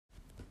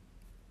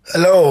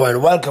Hello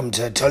and welcome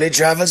to Tully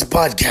Travels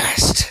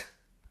podcast.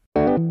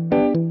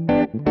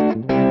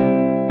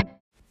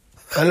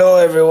 Hello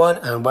everyone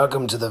and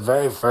welcome to the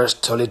very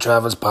first Tully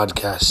Travels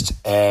podcast.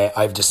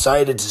 I've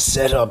decided to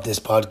set up this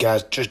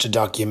podcast just to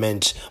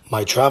document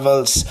my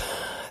travels.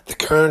 The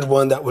current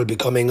one that will be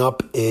coming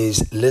up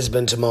is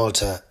Lisbon to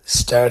Malta,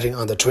 starting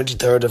on the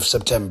 23rd of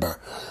September.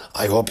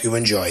 I hope you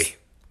enjoy.